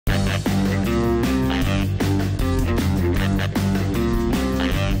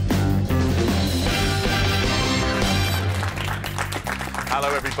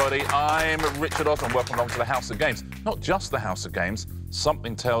Hello, everybody. I'm Richard Osman. Welcome along to the House of Games. Not just the House of Games.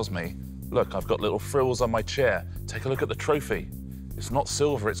 Something tells me, look, I've got little frills on my chair. Take a look at the trophy. It's not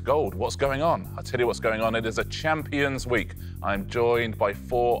silver, it's gold. What's going on? I'll tell you what's going on. It is a Champions Week. I'm joined by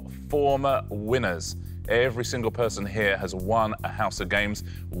 4 former winners. Every single person here has won a House of Games.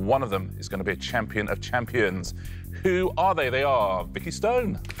 One of them is going to be a champion of champions. Who are they? They are Vikki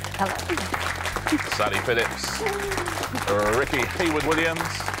Stone. Hello. Sally Phillips. Rickie Haywood-Williams.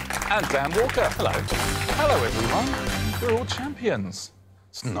 And Dan Walker. Hello. Hello, everyone. We're all champions.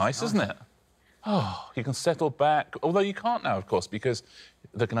 It's nice, isn't it? Oh, you can settle back. Although you can't now, of course, because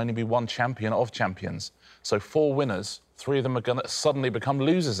there can only be one champion of champions. So 4 winners, 3 of them are going to suddenly become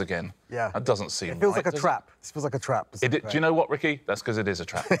losers again. Yeah. That doesn't seem right. It feels like a trap. This feels like a trap. Do you know what, Rickie? That's because it is a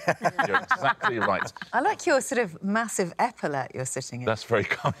trap. You're exactly right. I like your sort of massive epaulette you're sitting in. That's very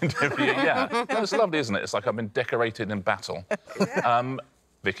kind of you, yeah. It's lovely, isn't it? It's like I've been decorated in battle. Yeah.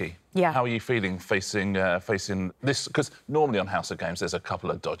 Vikki, yeah. How are you feeling facing this? Because normally on House of Games there's a couple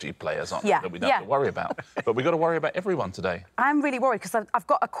of dodgy players, aren't there, that we don't have to worry about. But we've got to worry about everyone today. I'm really worried because I've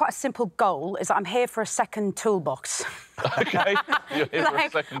got quite a simple goal, is that I'm here for a second toolbox. OK, you're here for a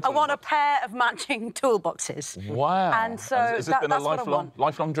second toolbox. I want a pair of matching toolboxes. Wow. And so has this been a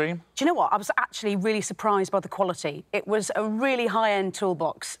lifelong dream? Do you know what? I was actually really surprised by the quality. It was a really high-end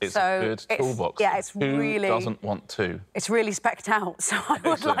toolbox. It's a good toolbox. Yeah, it's really... Who doesn't want to? It's really specced out, so I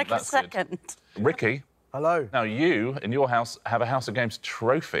would like a second. Good. Rickie. Hello. Now, you, in your house, have a House of Games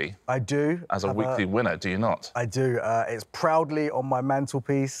trophy. I do. As a weekly winner, do you not? I do. It's proudly on my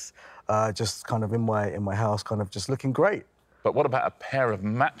mantelpiece, just kind of in my house, kind of just looking great. But what about a pair of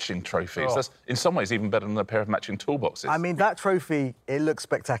matching trophies? Oh. That's, in some ways, even better than a pair of matching toolboxes. I mean, that trophy, it looks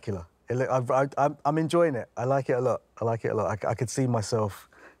spectacular. I'm enjoying it. I like it a lot. I like it a lot. I could see myurself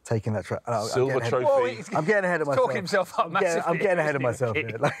taking that trophy. Silver trophy. I'm getting ahead of myself. Talking himself up massively. I'm getting ahead of myself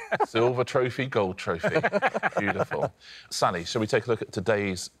here. Silver trophy, gold trophy. Beautiful. Sally, shall we take a look at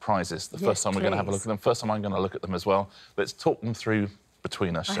today's prizes? The first time we're going to have a look at them. First time I'm going to look at them as well. Let's talk them through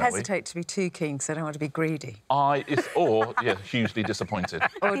between us, shall we? I hesitate to be too keen because I don't want to be greedy. Yeah, hugely disappointed.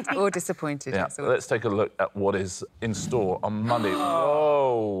 or disappointed. Yeah, let's take a look at what is in store on Monday.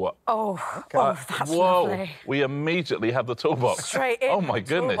 Whoa! Oh, that's lovely. We immediately have the toolbox. Straight in. Oh, my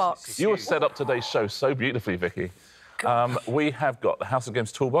goodness. Toolbox. You have set up today's show so beautifully, Vikki. We have got the House of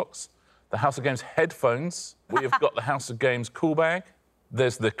Games toolbox, the House of Games headphones, we have got the House of Games cool bag,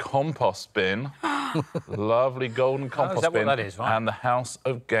 there's the compost bin, lovely golden compost bin, what that is, right? and the House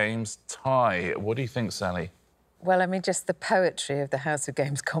of Games tie. What do you think, Sally? Well, I mean, just the poetry of the House of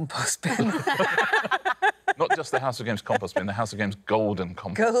Games compost bin. Not just the House of Games compost bin, the House of Games golden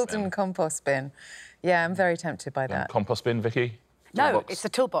compost bin. Golden compost bin. Yeah, I'm very tempted by that. Compost bin, Vikki? No, Toolbox? it's a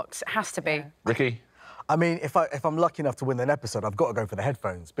toolbox. It has to be. Yeah. Rickie? I mean, if I'm lucky enough to win an episode, I've got to go for the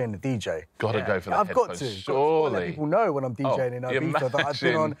headphones, being the DJ. Got to go for the I've headphones, got to. surely. Got to let people know when I'm DJing in Ibiza that I've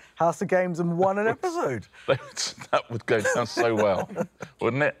been on House of Games and won an episode. That would go down so well,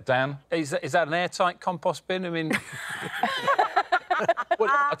 wouldn't it, Dan? Is that an airtight compost bin? I mean... Well,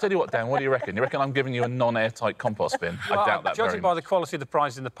 I'll tell you what, Dan, what do you reckon? You reckon I'm giving you a non-airtight compost bin? Well, I doubt that very judging by the much. quality of the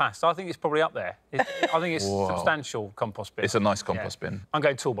prize in the past, I think it's probably up there. I think it's a substantial compost bin. It's a nice compost bin. I'm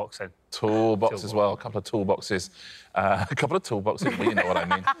going toolbox, then. Toolbox as well, a couple of toolboxes. Well, you know what I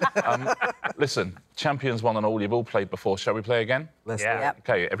mean. Listen, champions one and all, you've all played before. Shall we play again? Let's do it. Yep.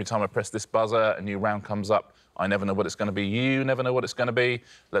 OK, every time I press this buzzer, a new round comes up. I never know what it's going to be. You never know what it's going to be.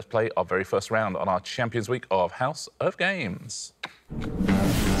 Let's play our very first round on our Champions Week of House of Games.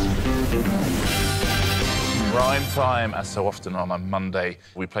 Rhyme time, as so often on a Monday.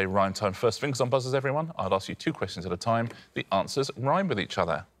 We play rhyme time. First fingers on buzzers, everyone. I'll ask you 2 questions at a time. The answers rhyme with each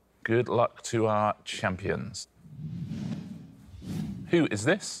other. Good luck to our champions. Who is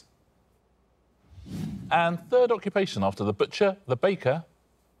this? And third occupation after the butcher, the baker.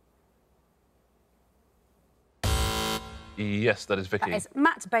 Yes, that is Vikki. That is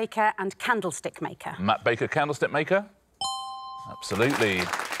Matt Baker and candlestick maker. Matt Baker, candlestick maker? Absolutely.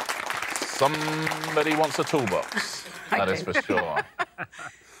 Somebody wants a toolbox. That is for sure.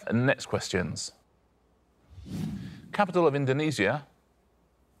 Next questions. Capital of Indonesia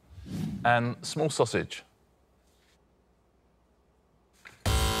and small sausage.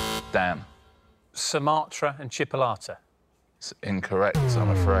 Dan. Sumatra and Chipolata. It's incorrect, I'm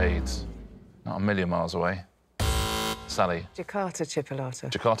afraid. Not a million miles away. Sally. Jakarta Chipolata.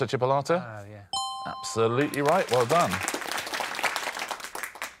 Jakarta Chipolata? Oh, yeah. Absolutely right, well done.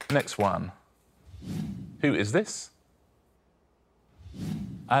 Next one. Who is this?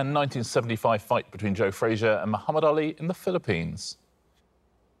 And 1975 fight between Joe Frazier and Muhammad Ali in the Philippines.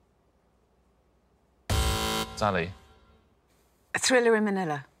 Sally. Thriller in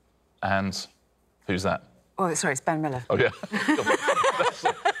Manila. And who's that? Oh, sorry, it's Ben Miller. Oh, yeah.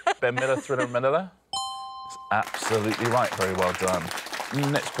 Ben Miller, Thriller in Manila. It's absolutely right. Very well done.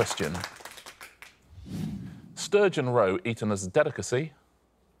 Next question. Sturgeon roe eaten as a delicacy.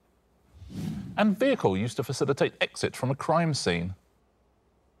 And vehicle used to facilitate exit from a crime scene.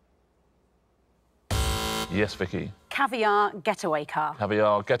 Yes, Vikki. Caviar getaway car.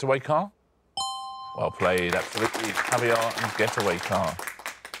 Caviar getaway car. Well played, absolutely. Caviar and getaway car.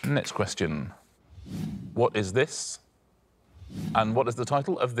 Next question. What is this? And what is the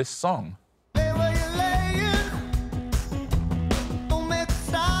title of this song?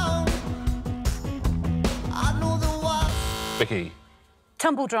 Vikki.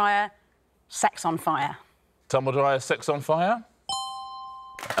 Tumble dryer, sex on fire. Tumble dryer, sex on fire.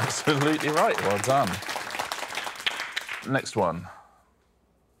 Absolutely right, well done. Next one.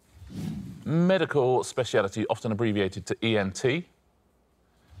 Medical speciality, often abbreviated to ENT.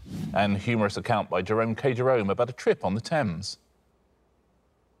 And humorous account by Jerome K. Jerome about a trip on the Thames.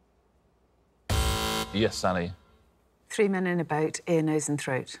 Yes, Sally. 3 men in a boat, ear, nose and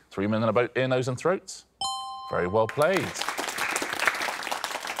throat. 3 men in a boat, ear, nose and throat. Very well played.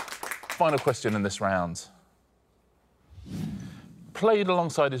 Final question in this round. Played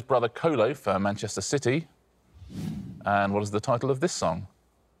alongside his brother Colo for Manchester City. And what is the title of this song?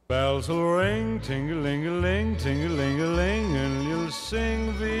 Bells will ring, ting-a-ling-a-ling, ting-a-ling-a-ling, and you'll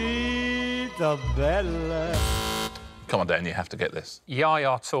sing Vita Bella. Come on, Dan, you have to get this.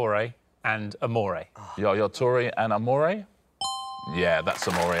 Yaya Toure and Amore. Yaya Toure and Amore? Yeah, that's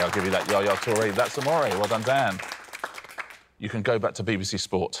Amore. I'll give you that. Yaya Toure, that's Amore. Well done, Dan. You can go back to BBC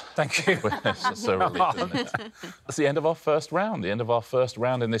Sport. Thank you. It's so relieved, isn't it? That's the end of our first round. The end of our first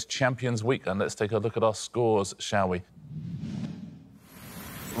round in this Champions Week. And let's take a look at our scores, shall we?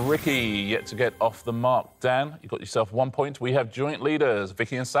 Rickie yet to get off the mark. Dan, you got yourself 1 point. We have joint leaders,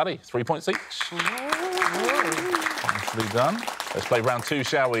 Vikki and Sally, 3 points each. Nicely done. Let's play round 2,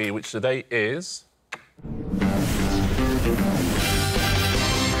 shall we? Which today is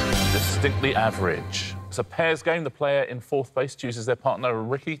distinctly average. It's a pairs game. The player in 4th place chooses their partner,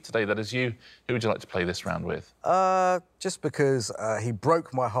 Rickie. Today, that is you. Who would you like to play this round with? Just because he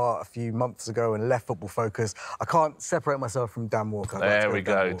broke my heart a few months ago and left Football Focus, I can't separate myself from Dan Walker. There we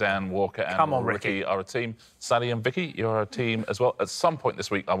go. Dan Walker and Rickie are a team. Sally and Vikki, you're a team as well. At some point this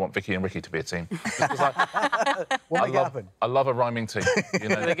week, I want Vikki and Rickie to be a team. I love a rhyming team. You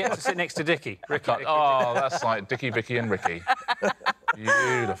know? They get to sit next to Dickie. Rickie. Oh, that's like Dickie, Vikki and Rickie.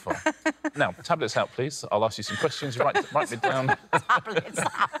 Beautiful. Now, tablets out, please. I'll ask you some questions. Write me down. Tablets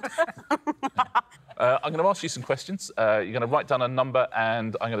out. I'm going to ask you some questions. You're going to write down a number,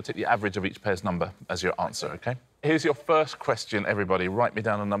 and I'm going to take the average of each pair's number as your answer, OK? Here's your first question, everybody. Write me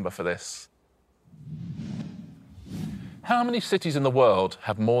down a number for this. How many cities in the world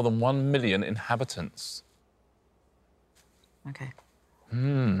have more than 1 million inhabitants? OK.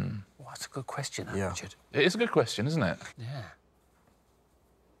 Well, that's a good question, Richard. It is a good question, isn't it? Yeah.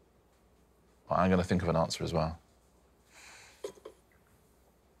 Well, I'm going to think of an answer as well.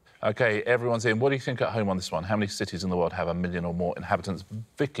 OK, everyone's in. What do you think at home on this one? How many cities in the world have 1 million or more inhabitants?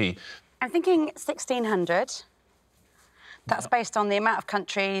 Vikki? I'm thinking 1,600. That's based on the amount of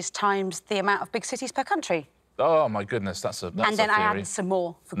countries times the amount of big cities per country. Oh, my goodness, that's a theory. And then I added some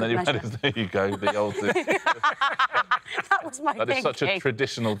more for good measure. There you go, the old... That was my thinking. That is such a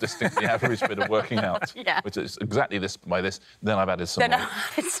traditional, distinctly average bit of working out. Yeah. Which is exactly this by this. Then I've added some more. Then I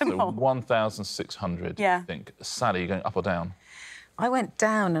added some more. 1,600, Yeah. I think. Sally, you going up or down? I went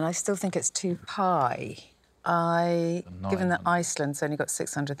down and I still think it's too high. Given that Iceland's only got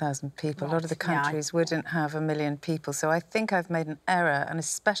 600,000 people, a lot of the countries wouldn't have 1 million people. So I think I've made an error, and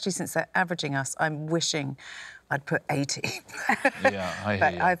especially since they're averaging us, I'm wishing I'd put 80. Yeah, I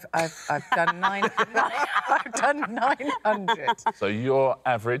hear you. I've done 900. So your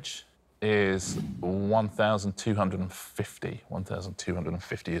average is 1,250.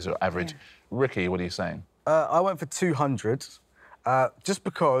 1,250 is your average. Yeah. Rickie, what are you saying? I went for 200. Just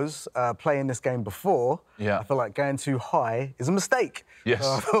because playing this game before, I feel like going too high is a mistake. Yes.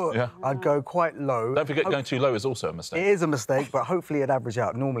 So I thought I'd go quite low. Don't forget, going too low is also a mistake. It is a mistake, but hopefully it'd average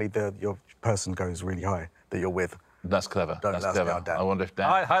out. Normally, your person goes really high that you're with. That's clever. That's clever. Dan. I wonder if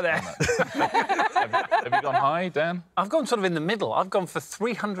Dan... Hi there. have you gone high, Dan? I've gone sort of in the middle. I've gone for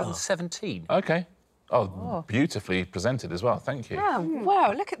 317. OK. Oh, beautifully presented as well. Thank you. Oh,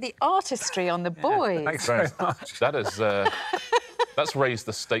 wow, look at the artistry on the boys. Thanks very much. That is... That's raised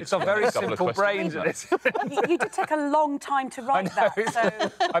the stakes. It's got very simple brains. You did take a long time to write that. So...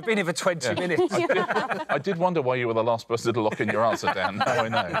 I've been here for 20 minutes. I did wonder why you were the last person to lock in your answer, Dan. Now I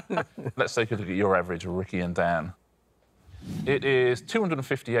know. Let's take a look at your average, Rickie and Dan. It is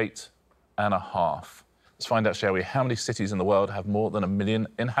 258 and a half. Let's find out, shall we, how many cities in the world have more than 1 million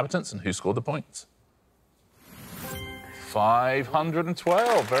inhabitants and who scored the points?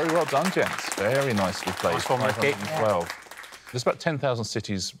 512. Very well done, gents. Very nicely played. Nice one, Rickie. 512. There's about 10,000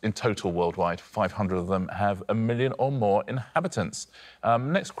 cities in total worldwide. 500 of them have 1 million or more inhabitants.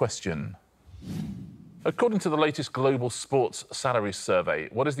 Next question. According to the latest global sports salary survey,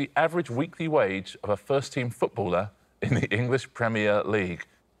 what is the average weekly wage of a first-team footballer in the English Premier League?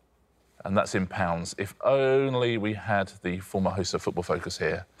 And that's in pounds. If only we had the former host of Football Focus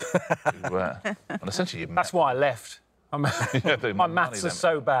here. And essentially, That's why I left. My maths are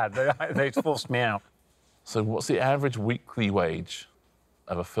so bad, they forced me out. So what's the average weekly wage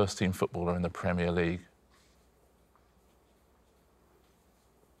of a first-team footballer in the Premier League?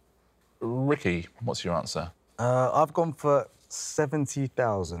 Rickie, what's your answer? I've gone for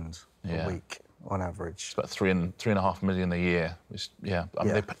 70,000 Yeah. a week on average. It's about three and a half million a year, which, I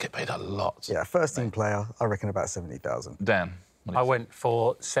mean, they get paid a lot. Yeah, first-team player, I reckon about 70,000. Dan? what do I you went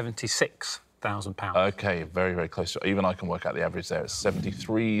for £76,000. OK, very, very close. Even I can work out the average there. It's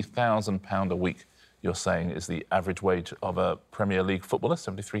 £73,000 a week, you're saying, is the average wage of a Premier League footballer,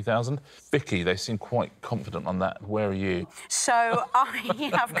 73,000. Vikki, they seem quite confident on that. Where are you? So I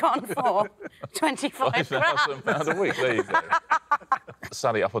have gone for 25 grand. £5,000 a week, there you go.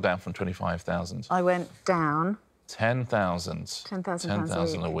 Sally, up or down from 25,000? I went down. 10,000.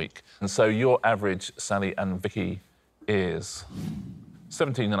 £10,000 a week. And so your average, Sally and Vikki, is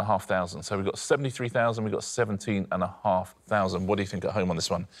 17,500. So we've got 73,000, we've got 17,500. What do you think at home on this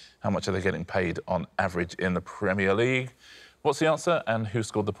one? How much are they getting paid on average in the Premier League? What's the answer and who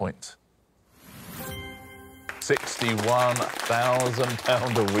scored the point?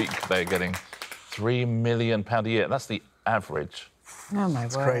 £61,000 a week they're getting. £3 million a year. That's the average. Oh, my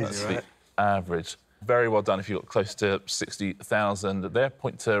word. Crazy, That's right? the average. Very well done if you got close to 60,000 there.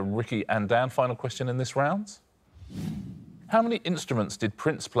 Point to Rickie and Dan. Final question in this round. How many instruments did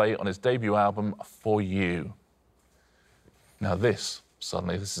Prince play on his debut album, For You? Now this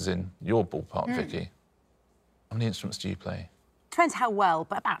is in your ballpark, Vikki. How many instruments do you play? Depends how well,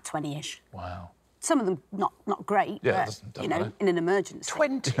 but about 20-ish. Wow. Some of them not great, Yeah, but, don't you know, matter. in an emergency.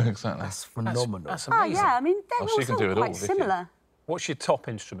 20? Exactly. That's phenomenal. That's Oh, amazing. yeah, I mean, they're Oh, all she can sort do of it all, quite Vikki. similar. What's your top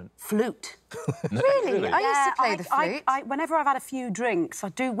instrument? Flute. Really? I used to play Yeah, the flute. whenever I've had a few drinks, I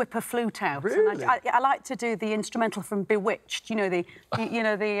do whip a flute out. Really? And I like to do the instrumental from Bewitched. You know the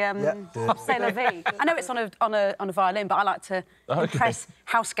Sailor V. I know it's on a violin, but I like to impress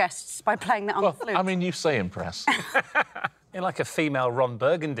house guests by playing that on the flute. I mean, you say impress. You're like a female Ron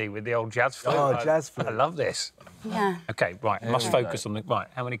Burgundy with the old jazz flute. Oh, jazz flute. I love this. Yeah. OK, right, must focus on the... Right,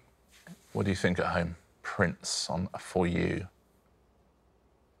 how many... What do you think at home? Prince on For You.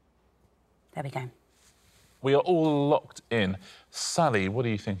 There we go. We are all locked in. Sally, what are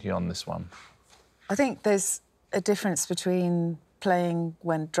you thinking on this one? I think there's a difference between playing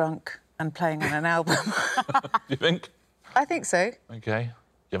when drunk and playing on an album. Do you think? I think so. OK.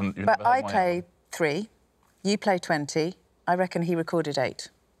 You've But never heard I my play 3, you play 20. I reckon he recorded 8.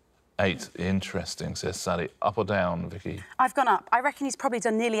 8. Interesting, says Sally. Up or down, Vikki? I've gone up. I reckon he's probably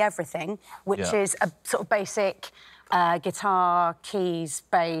done nearly everything, which Yeah. is a sort of basic guitar, keys,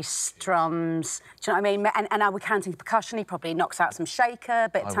 bass, drums. Do you know what I mean? And now we're counting percussion. He probably knocks out some shaker,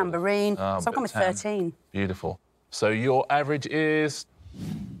 bit of tambourine. So I've gone with 13. Beautiful. So your average is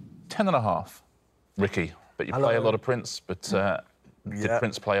 10.5. Rickie, but you play a lot of Prince, but did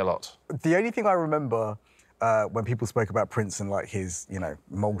Prince play a lot? The only thing I remember when people spoke about Prince and like his,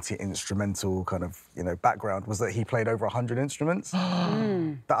 multi-instrumental kind of, background was that he played over 100 instruments.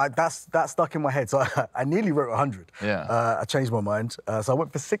 That stuck in my head. So I nearly wrote 100. Yeah. I changed my mind. So I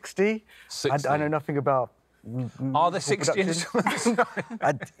went for 60. 60. I know nothing about. Are there 60 instruments?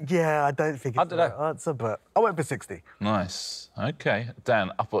 I don't think it's I don't know. the right answer, but I went for 60. Nice. OK.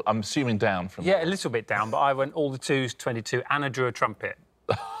 Dan, up or, I'm assuming down from... Yeah, a little bit down, but I went all the 2s, 22. Anna drew a trumpet.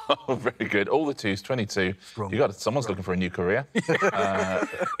 Oh, very good. All the 2s, 22. You got it. Someone's looking for a new career.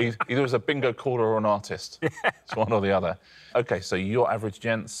 Either as a bingo caller or an artist. It's one or the other. OK, so your average,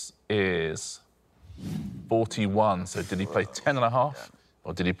 gents, is 41. So did he play 10.5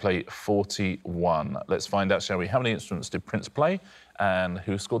 or did he play 41? Let's find out, shall we? How many instruments did Prince play and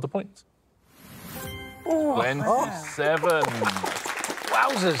who scored the point? 27.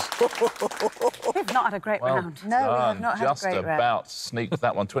 Wowzers! We've not had a great round. No, we have not had a Just great round. about sneaked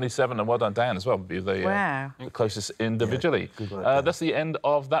that one. 27, and well done, Dan, as well. Be the Wow. closest individually. good work, Dan. That's the end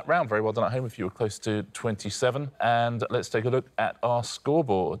of that round. Very well done at home if you were close to 27. And let's take a look at our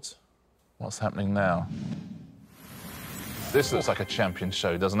scoreboard. What's happening now? This looks like a champion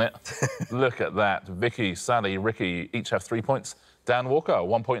show, doesn't it? Look at that. Vikki, Sally, Rickie each have 3 points. Dan Walker, a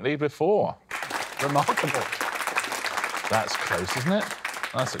 1-point lead with 4. Remarkable. That's close, isn't it?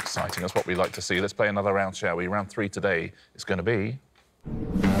 That's exciting. That's what we like to see. Let's play another round, shall we? Round 3 today is going to be...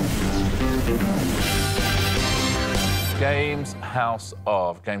 Games House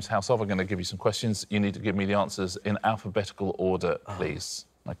of. Games House of. I'm going to give you some questions. You need to give me the answers in alphabetical order, please.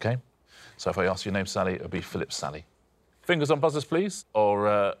 OK? So if I ask your name, Sally, it'll be Phillips Sally. Fingers on buzzers, please,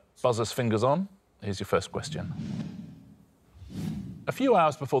 or buzzers fingers on. Here's your first question. A few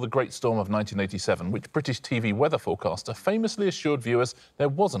hours before the Great Storm of 1987, which British TV weather forecaster famously assured viewers there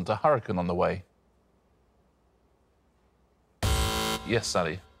wasn't a hurricane on the way? Yes,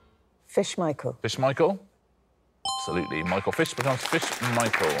 Sally. Fish Michael. Fish Michael? Absolutely. Michael Fish becomes Fish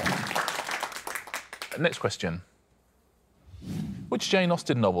Michael. Next question. Which Jane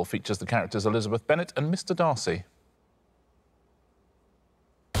Austen novel features the characters Elizabeth Bennet and Mr. Darcy?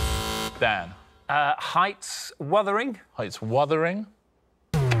 Dan. Heights Wuthering. Heights Wuthering.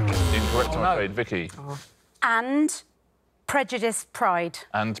 Incorrect, I'm afraid. Vikki. And Prejudice Pride.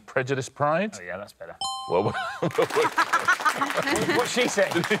 And Prejudice Pride. Oh, yeah, that's better. Well, What she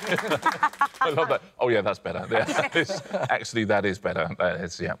said. I love that. Oh, yeah, that's better. Yeah, actually, that is better. That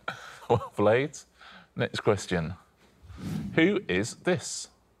is, yeah. Blades. Next question. Who is this?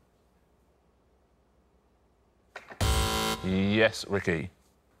 Yes, Rickie.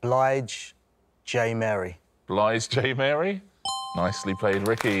 Blige J. Mary. Blige J. Mary. Nicely played,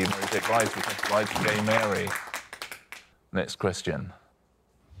 Rickie. Mary J. Blige becomes Blige J. Mary. Next question.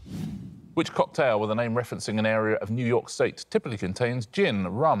 Which cocktail with a name referencing an area of New York State typically contains gin,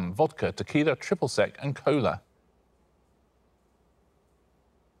 rum, vodka, tequila, triple sec and cola?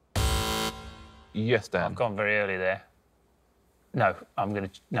 Yes, Dan. I've gone very early there. No, I'm going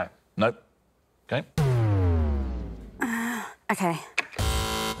to... No. Nope. OK. OK.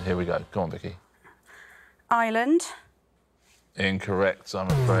 Here we go. Go on, Vikki. Island. Incorrect, I'm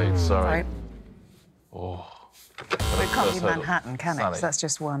afraid. Sorry. Right. Oh. Well, it can't be Manhattan, can it? 'Cause that's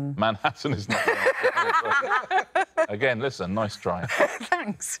just one. Manhattan is not. Again, listen, nice try.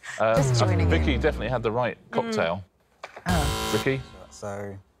 Thanks. Just joining Vikki in. definitely had the right cocktail. Rickie?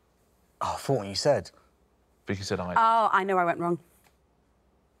 So, I thought what you said. Vikki said I. Oh, I know I went wrong.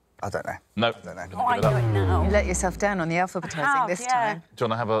 I don't know. No. I don't know. Oh, I know it now. You let yourself down on the alphabetising this time. Do you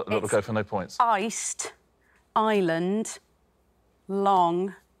want to have a little go for no points? Iced, island,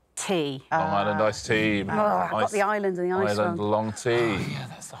 long, tea. Long Island iced tea. I've got the island and the ice Island wrong. long tea. Yeah,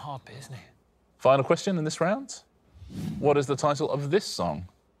 that's the hard bit, isn't it? Final question in this round. What is the title of this song?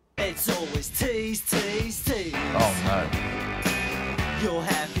 It's always tease, tease, tease. Oh, no. You're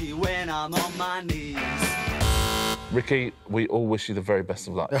happy when I'm on my knees. Rickie, we all wish you the very best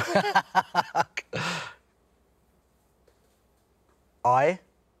of luck. I?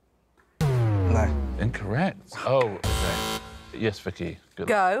 No. Incorrect. Oh, OK. Yes, Vikki. Good luck.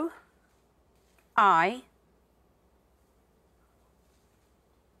 Go. I.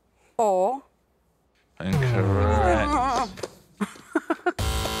 Or. Incorrect.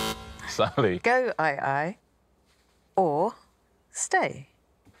 Sally. Go, I. Or stay.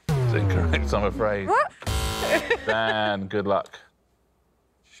 It's incorrect, I'm afraid. What? Dan, good luck.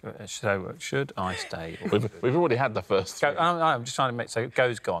 Should I stay? We've already had the first three. I'm just trying to make... So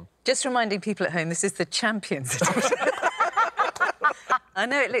go's gone. Just reminding people at home, this is the champions edition. I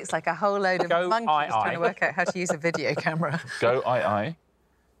know it looks like a whole load of Go, monkeys I. trying to work out how to use a video camera. Go, I.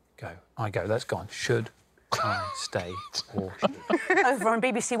 Go. I go. That's gone. Should I stay or should... Over on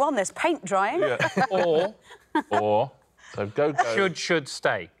BBC One, there's paint drying. Yeah. Or. So go. Should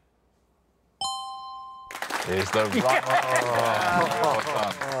stay. Is the right... Oh, well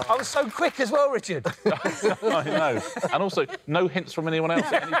done. I was so quick as well, Richard. I know. And also, no hints from anyone else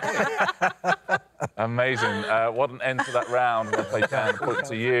at any point. Amazing. What an end to that round. Well played, Dan. Point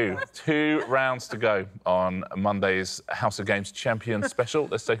to you. 2 rounds to go on Monday's House of Games Champion Special.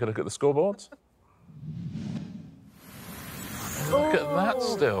 Let's take a look at the scoreboard. Look at that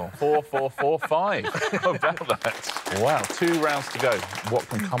still. 4, 4, 4, 5. How about that? Wow, 2 rounds to go. What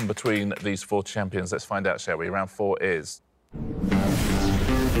can come between these 4 champions? Let's find out, shall we? Round 4 is...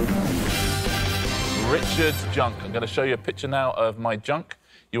 Richard's junk. I'm going to show you a picture now of my junk.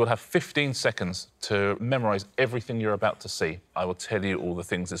 You will have 15 seconds to memorise everything you're about to see. I will tell you all the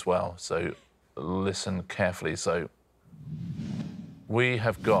things as well, so listen carefully. So we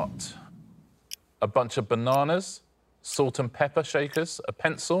have got a bunch of bananas, salt and pepper shakers, a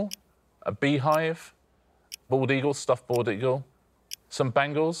pencil, a beehive, bald eagle, stuffed bald eagle, some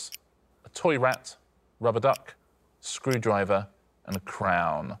bangles, a toy rat, rubber duck, screwdriver and a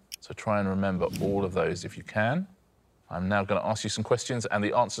crown. So try and remember all of those if you can. I'm now going to ask you some questions, and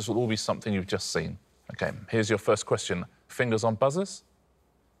the answers will all be something you've just seen. OK, here's your first question. Fingers on buzzers.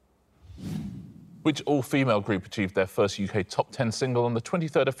 Which all-female group achieved their first UK top 10 single on the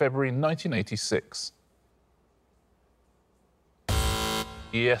 23rd of February 1986?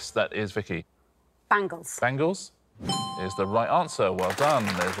 Yes, that is Vikki. Bangles. Bangles is the right answer. Well done.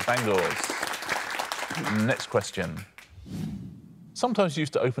 There's the Bangles. Next question. Sometimes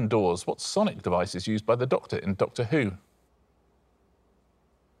used to open doors, what sonic device is used by the Doctor in Doctor Who?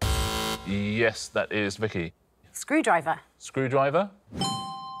 Yes, that is Vikki. Screwdriver. Screwdriver.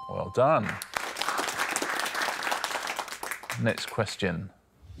 Well done. Next question.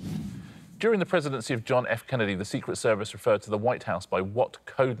 During the presidency of John F. Kennedy, the Secret Service referred to the White House by what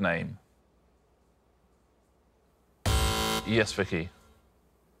code name? Yes, Vikki.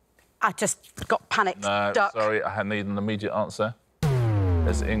 I just got panicked. No, Duck. sorry, I need an immediate answer.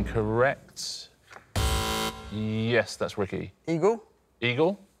 That's incorrect. Yes, that's Rickie. Eagle?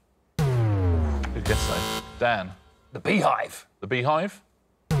 Eagle? Good guess, though. Dan? The Beehive. The Beehive?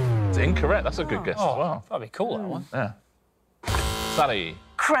 It's incorrect. That's a good guess as well. That'd be cool, that one. Yeah. Sally?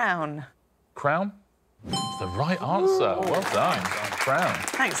 Crown. Crown? It's the right answer. Well done. Crown.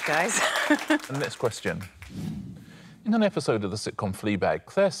 Thanks, guys. And next question. In an episode of the sitcom Fleabag,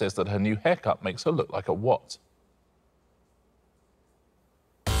 Claire says that her new haircut makes her look like a what?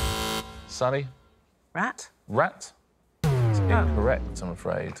 Sally? Rat. Rat? It's incorrect, I'm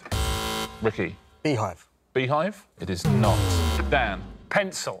afraid. Rickie? Beehive. Beehive? It is not. Dan?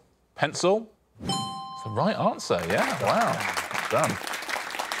 Pencil. Pencil? It's the right answer, yeah. Wow. Done.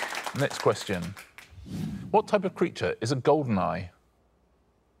 Next question. What type of creature is a goldeneye?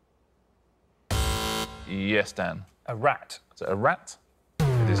 Yes, Dan. A rat. Is it a rat?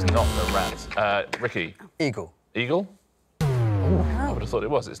 It is not a rat. Rickie? Eagle. Eagle? I would have thought it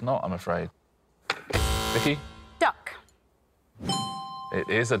was. It's not, I'm afraid. Vikki? Duck. It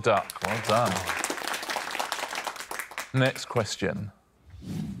is a duck. Well done. Next question.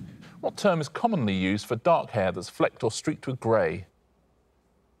 What term is commonly used for dark hair that's flecked or streaked with grey?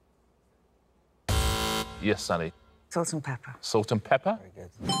 Yes, Sally. Salt and pepper. Salt and pepper? Very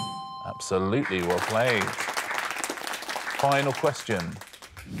good. Absolutely, well played. Final question.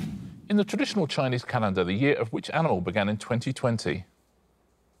 In the traditional Chinese calendar, the year of which animal began in 2020?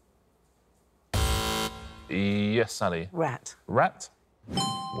 Yes, Sally. Rat. Rat?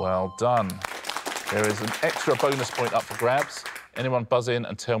 Well done. There is an extra bonus point up for grabs. Anyone buzz in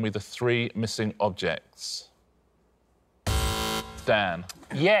and tell me the 3 missing objects. Dan.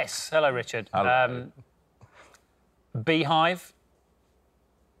 Yes. Hello, Richard. Hello. Beehive.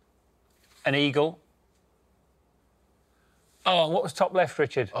 An eagle. Oh, what was top left,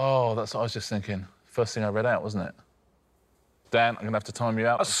 Richard? Oh, that's what I was just thinking. First thing I read out, wasn't it? Dan, I'm going to have to time you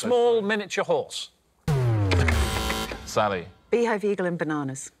out. A small miniature horse. Sally. Beehive, eagle and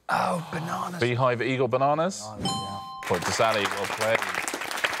bananas. Oh, bananas. Beehive, eagle, bananas. Point to Sally. Well played.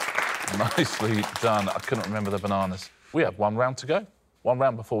 Nicely done. I couldn't remember the bananas. We have 1 round to go. 1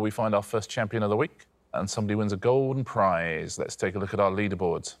 round before we find our first champion of the week. And somebody wins a golden prize. Let's take a look at our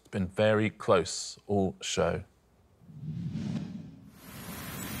leaderboards. It's been very close all show.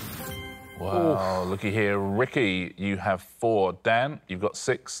 Wow, looky here. Rickie, you have 4. Dan, you've got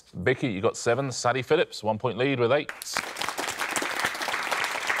 6. Vikki, you've got 7. Sally Phillips, 1 point lead with 8.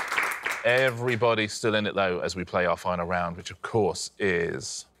 Everybody's still in it, though, as we play our final round, which, of course,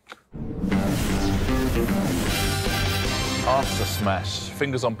 is... After Smash.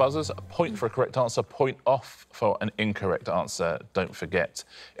 Fingers on buzzers, a point for a correct answer, point off for an incorrect answer. Don't forget.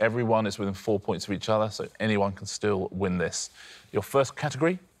 Everyone is within 4 points of each other, so anyone can still win this. Your first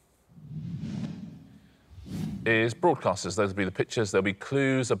category is broadcasters. Those will be the pictures. There'll be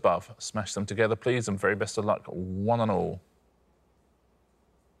clues above. Smash them together, please, and very best of luck, one and all.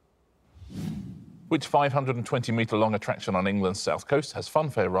 Which 520-metre-long attraction on England's south coast has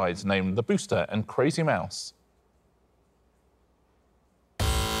funfair rides named The Booster and Crazy Mouse?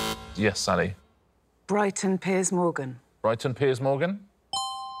 Yes, Sally. Brighton Piers Morgan. Brighton Piers Morgan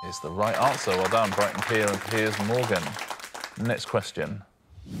is the right answer. Well done, Brighton Pier and Piers Morgan. Next question.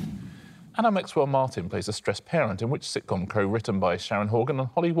 Anna Maxwell Martin plays a stressed parent in which sitcom co-written by Sharon Horgan and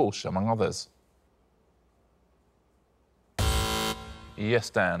Holly Walsh, among others? Yes,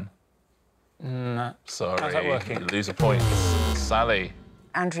 Dan. No. Sorry. How's that working? You lose a point. Sally.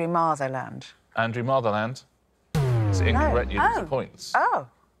 Andrew Martherland. Andrew Martherland. It's incorrect. You lose the points. Oh.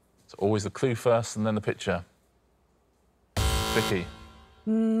 It's always the clue first and then the picture. Vikki.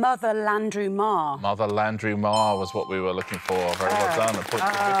 Mother Landry Marr. Mother Landry Marr was what we were looking for. Very well done. A point for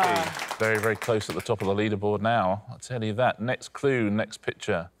Vikki. Very, very close at the top of the leaderboard now. I'll tell you that. Next clue, next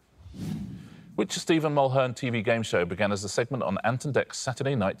picture. Which Stephen Mulhern TV game show began as a segment on Ant and Dec's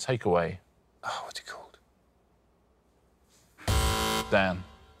Saturday Night Takeaway? Oh, what's it called? Dan.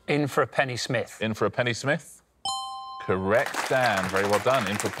 In for a Penny Smith. In for a Penny Smith? Correct, Dan. Very well done.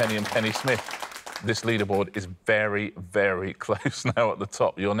 In for a Penny and Penny Smith. This leaderboard is very, very close now at the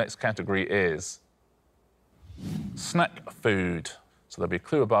top. Your next category is snack food. So there'll be a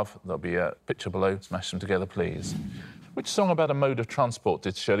clue above, there'll be a picture below. Smash them together, please. Which song about a mode of transport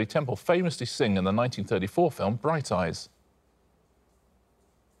did Shirley Temple famously sing in the 1934 film Bright Eyes?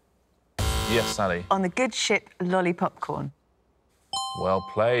 Yes, Sally. On the good ship, Lollipopcorn. Well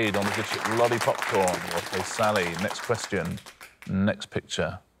played. On the good ship, Lollipopcorn. Well played, Sally. Next question. Next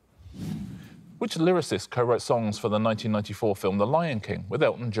picture. Which lyricist co-wrote songs for the 1994 film The Lion King with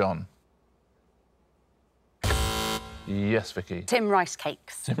Elton John? Yes, Vikki. Tim Rice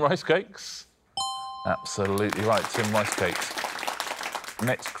Cakes. Tim Rice Cakes? Absolutely right, Tim Rice Cakes.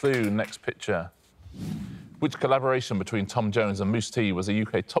 Next clue, next picture. Which collaboration between Tom Jones and Mousse T was a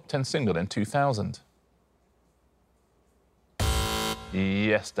UK top 10 single in 2000?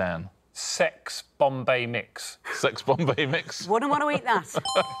 Yes, Dan. Sex Bombay Mix. Sex Bombay Mix? Wouldn't want to eat that.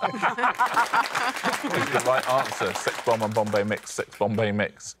 Is the right answer. Sex Bomb and Bombay Mix. Sex Bombay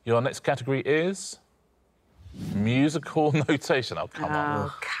Mix. Your next category is musical notation. Oh, come on.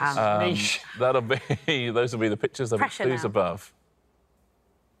 Oh, come on. Niche. That'll be... Those will be the pictures. There'll be Pressure clues now. above.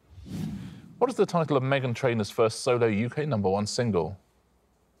 What is the title of Meghan Trainor's first solo UK #1 single?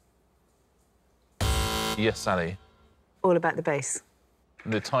 Yes, Sally. All About the Bass.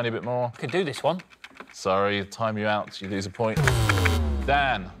 A tiny bit more. Could do this one. Sorry, time you out. You lose a point.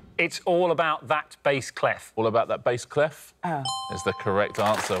 Dan. It's all about that bass clef. All About That Bass Clef? Oh. Is the correct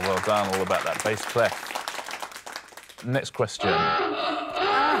answer. Well done. All About That Bass Clef. Next question.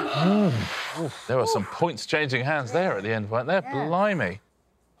 There were some points changing hands there at the end, weren't there? Yeah. Blimey.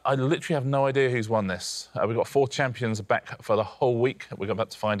 I literally have no idea who's won this. We've got 4 champions back for the whole week. We're about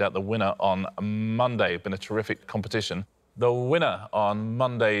to find out the winner on Monday. It's been a terrific competition. The winner on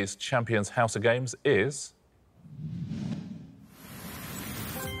Monday's Champions House of Games is...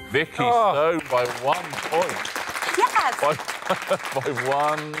 Vikki Stowe by 1 point. Yes! By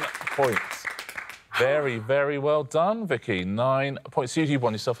 1 point. Very, very well done, Vikki. 9 points. You've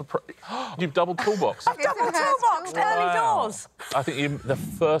won yourself a... You've doubled toolbox. I've double toolboxed early doors. I think you're the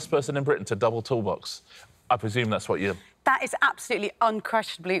first person in Britain to double toolbox. I presume that's what you're... That is absolutely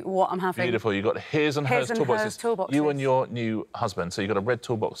unquestionably what I'm having. Beautiful. You've got his and hers toolboxes. You and your new husband. So you've got a red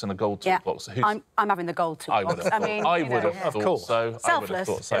toolbox and a gold toolbox. Yeah, I'm having the gold toolbox. I would have thought so. Selfless. I would have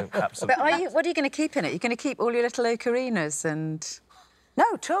thought so, absolutely. But what are you going to keep in it? You're going to keep all your little ocarinas and...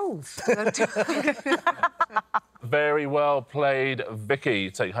 No, tools. Very well played, Vikki.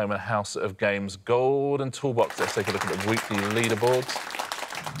 You take home a House of Games golden toolbox. Let's take a look at the weekly leaderboards.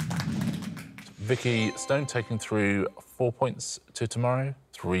 Vikki Stone taking through 4 points to tomorrow.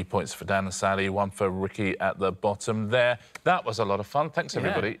 3 points for Dan and Sally, 1 for Rickie at the bottom there. That was a lot of fun. Thanks,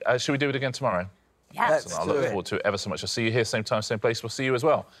 everybody. Should we do it again tomorrow? Yes. I look forward to it ever so much. I'll see you here, same time, same place. We'll see you as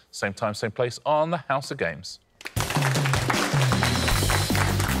well. Same time, same place on the House of Games.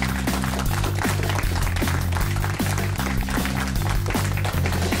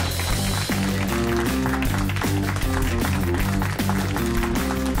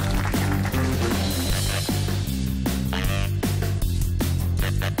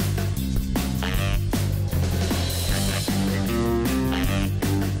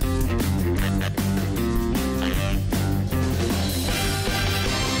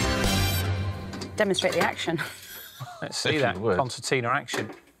 Demonstrate the action. Let's see that concertina action.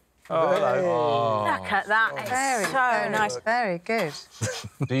 Oh, hello. Look at that. It's so nice. Very good.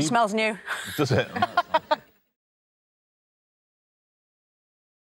 Smells new. Does it?